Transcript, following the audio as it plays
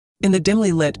In the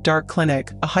dimly lit, dark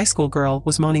clinic, a high school girl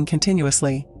was moaning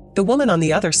continuously. The woman on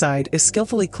the other side is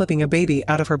skillfully clipping a baby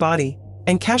out of her body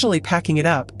and casually packing it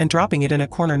up and dropping it in a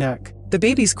corner neck. The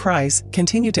baby's cries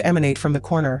continue to emanate from the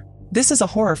corner. This is a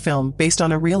horror film based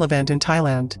on a real event in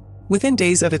Thailand. Within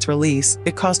days of its release,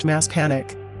 it caused mass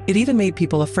panic. It even made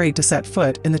people afraid to set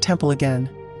foot in the temple again.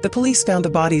 The police found the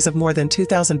bodies of more than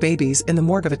 2,000 babies in the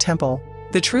morgue of a temple.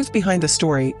 The truth behind the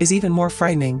story is even more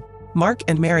frightening. Mark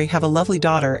and Mary have a lovely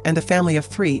daughter and the family of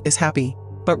 3 is happy.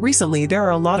 But recently there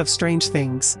are a lot of strange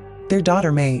things. Their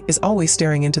daughter May is always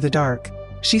staring into the dark.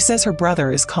 She says her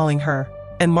brother is calling her.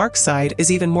 And Mark's side is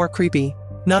even more creepy.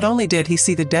 Not only did he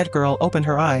see the dead girl open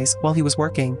her eyes while he was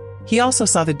working, he also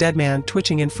saw the dead man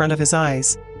twitching in front of his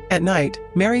eyes. At night,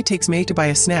 Mary takes May to buy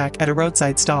a snack at a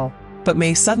roadside stall. But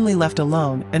May suddenly left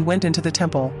alone and went into the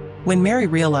temple. When Mary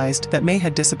realized that May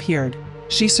had disappeared,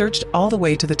 she searched all the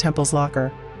way to the temple's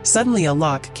locker. Suddenly a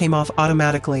lock came off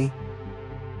automatically.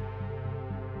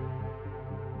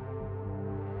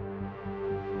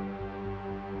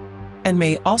 And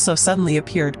May also suddenly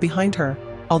appeared behind her,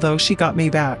 although she got May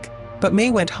back. But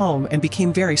May went home and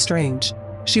became very strange.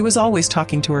 She was always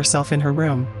talking to herself in her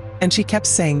room, and she kept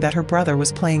saying that her brother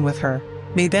was playing with her.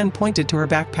 May then pointed to her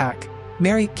backpack.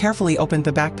 Mary carefully opened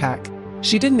the backpack.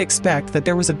 She didn't expect that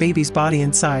there was a baby's body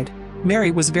inside.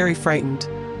 Mary was very frightened,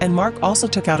 and Mark also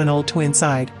took out an old toy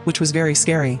inside, which was very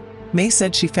scary. May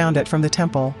said she found it from the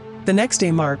temple. The next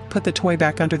day Mark put the toy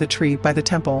back under the tree by the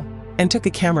temple, and took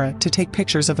a camera to take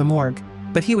pictures of the morgue.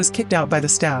 But he was kicked out by the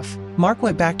staff. Mark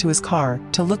went back to his car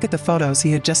to look at the photos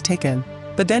he had just taken.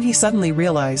 But then he suddenly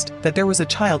realized that there was a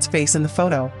child's face in the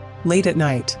photo. Late at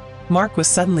night, Mark was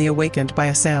suddenly awakened by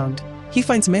a sound. He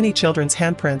finds many children's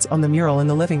handprints on the mural in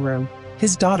the living room.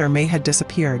 His daughter May had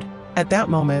disappeared. At that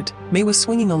moment, May was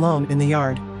swinging alone in the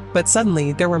yard. But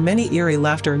suddenly there were many eerie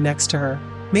laughter next to her.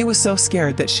 May was so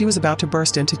scared that she was about to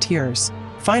burst into tears.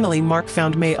 Finally Mark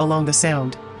found May along the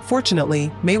sound. Fortunately,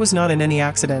 May was not in any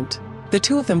accident. The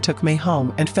two of them took May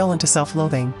home and fell into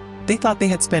self-loathing. They thought they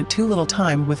had spent too little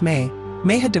time with May.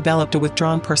 May had developed a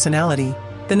withdrawn personality.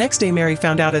 The next day Mary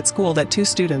found out at school that 2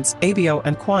 students, Abio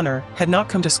and Quaner, had not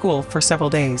come to school for several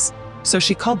days. So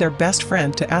she called their best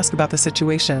friend to ask about the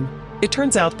situation. It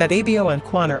turns out that Abio and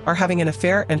Quaner are having an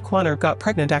affair and Quaner got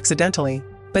pregnant accidentally.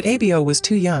 But Abio was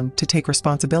too young to take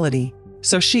responsibility.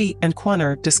 So she and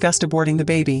Quaner discussed aborting the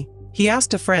baby. He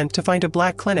asked a friend to find a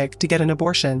black clinic to get an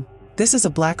abortion. This is a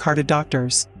black-hearted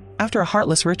doctor's. After a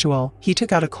heartless ritual, he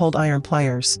took out a cold iron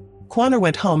pliers. Quaner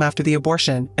went home after the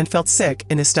abortion and felt sick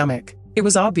in his stomach. It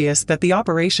was obvious that the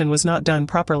operation was not done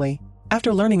properly.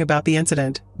 After learning about the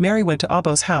incident, Mary went to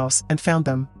Abo's house and found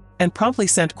them, and promptly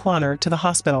sent Quaner to the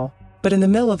hospital. But in the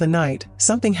middle of the night,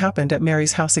 something happened at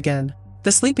Mary's house again.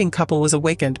 The sleeping couple was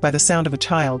awakened by the sound of a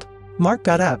child. Mark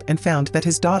got up and found that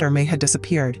his daughter May had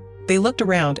disappeared. They looked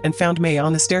around and found May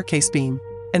on the staircase beam,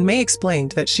 and May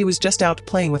explained that she was just out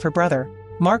playing with her brother.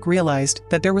 Mark realized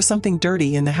that there was something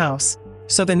dirty in the house.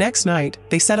 So the next night,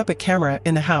 they set up a camera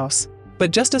in the house.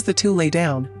 But just as the two lay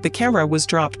down, the camera was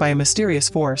dropped by a mysterious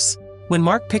force. When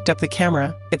Mark picked up the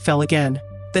camera, it fell again.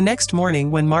 The next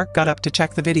morning when Mark got up to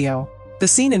check the video, the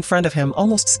scene in front of him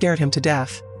almost scared him to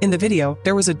death. In the video,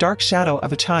 there was a dark shadow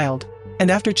of a child.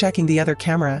 And after checking the other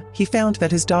camera, he found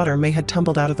that his daughter May had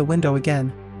tumbled out of the window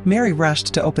again. Mary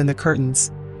rushed to open the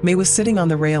curtains. May was sitting on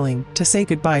the railing to say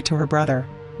goodbye to her brother.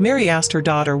 Mary asked her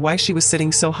daughter why she was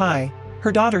sitting so high.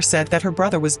 Her daughter said that her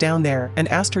brother was down there and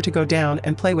asked her to go down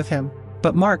and play with him.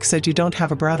 But Mark said you don't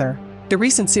have a brother. The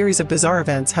recent series of bizarre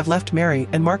events have left Mary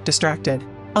and Mark distracted.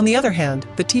 On the other hand,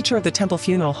 the teacher of the temple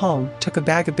funeral home took a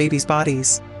bag of babies'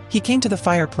 bodies. He came to the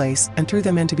fireplace and threw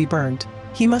them in to be burned.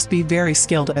 He must be very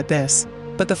skilled at this.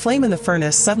 But the flame in the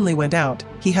furnace suddenly went out.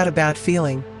 He had a bad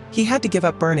feeling. He had to give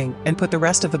up burning and put the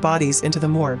rest of the bodies into the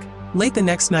morgue. Late the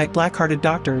next night, black-hearted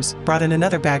doctors brought in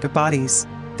another bag of bodies.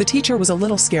 The teacher was a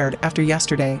little scared after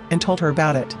yesterday and told her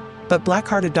about it. But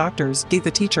black-hearted doctors gave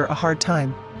the teacher a hard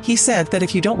time. He said that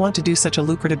if you don't want to do such a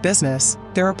lucrative business,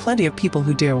 there are plenty of people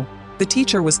who do. The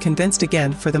teacher was convinced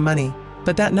again for the money.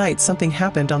 But that night something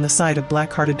happened on the side of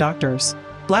black-hearted doctors.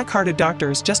 Black-hearted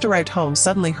doctors just arrived home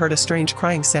suddenly heard a strange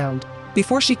crying sound.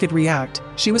 Before she could react,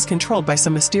 she was controlled by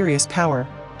some mysterious power.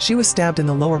 She was stabbed in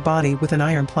the lower body with an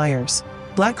iron pliers.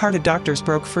 Black-hearted doctors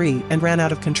broke free and ran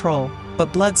out of control,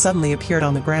 but blood suddenly appeared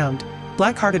on the ground.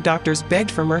 Black-hearted doctors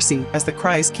begged for mercy as the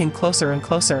cries came closer and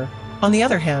closer. On the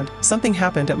other hand, something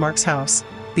happened at Mark's house.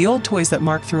 The old toys that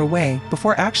Mark threw away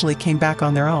before actually came back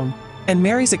on their own. And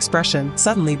Mary's expression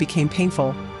suddenly became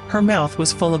painful. Her mouth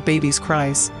was full of baby's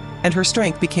cries. And her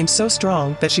strength became so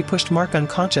strong that she pushed Mark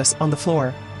unconscious on the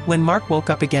floor. When Mark woke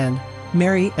up again,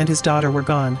 Mary and his daughter were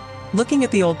gone. Looking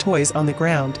at the old toys on the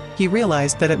ground, he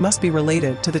realized that it must be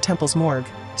related to the temple's morgue.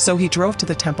 So he drove to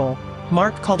the temple.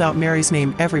 Mark called out Mary's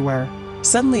name everywhere.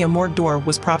 Suddenly a morgue door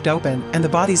was propped open and the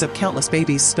bodies of countless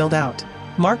babies spilled out.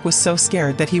 Mark was so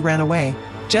scared that he ran away.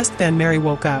 Just then Mary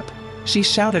woke up. She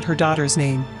shouted her daughter's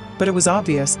name, but it was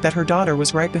obvious that her daughter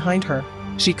was right behind her.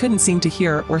 She couldn't seem to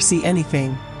hear or see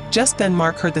anything. Just then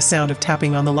Mark heard the sound of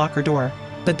tapping on the locker door.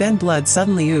 But then blood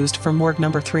suddenly oozed from morgue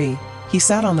number 3. He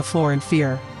sat on the floor in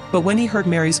fear. But when he heard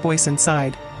Mary's voice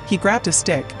inside, he grabbed a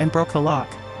stick and broke the lock.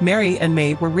 Mary and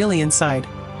May were really inside,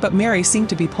 but Mary seemed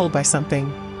to be pulled by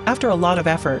something. After a lot of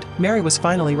effort, Mary was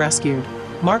finally rescued.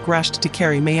 Mark rushed to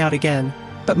carry May out again,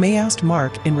 but May asked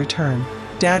Mark in return,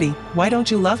 "Daddy, why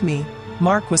don't you love me?"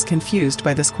 Mark was confused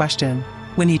by this question.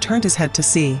 When he turned his head to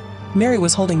see, Mary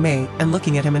was holding May and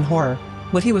looking at him in horror.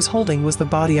 What he was holding was the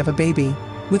body of a baby.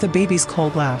 With a baby's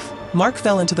cold laugh, Mark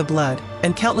fell into the blood,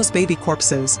 and countless baby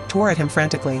corpses tore at him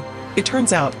frantically. It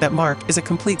turns out that Mark is a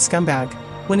complete scumbag.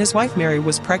 When his wife Mary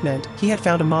was pregnant, he had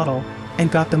found a model, and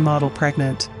got the model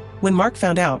pregnant. When Mark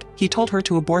found out, he told her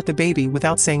to abort the baby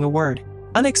without saying a word.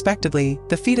 Unexpectedly,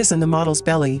 the fetus in the model's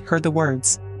belly heard the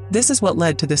words. This is what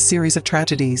led to this series of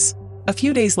tragedies. A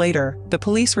few days later, the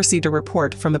police received a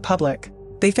report from the public.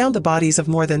 They found the bodies of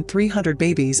more than 300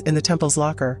 babies in the temple's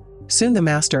locker. Soon the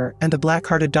master and the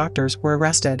black-hearted doctors were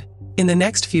arrested. In the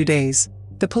next few days,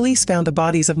 the police found the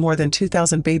bodies of more than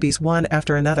 2,000 babies one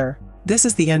after another. This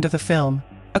is the end of the film.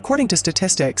 According to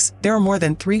statistics, there are more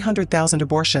than 300,000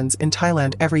 abortions in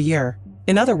Thailand every year.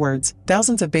 In other words,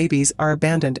 thousands of babies are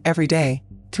abandoned every day.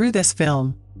 Through this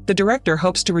film, the director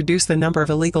hopes to reduce the number of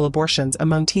illegal abortions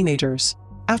among teenagers.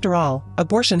 After all,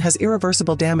 abortion has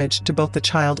irreversible damage to both the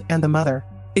child and the mother.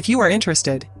 If you are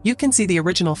interested, you can see the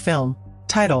original film.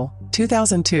 Title: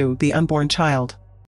 2002 The Unborn Child.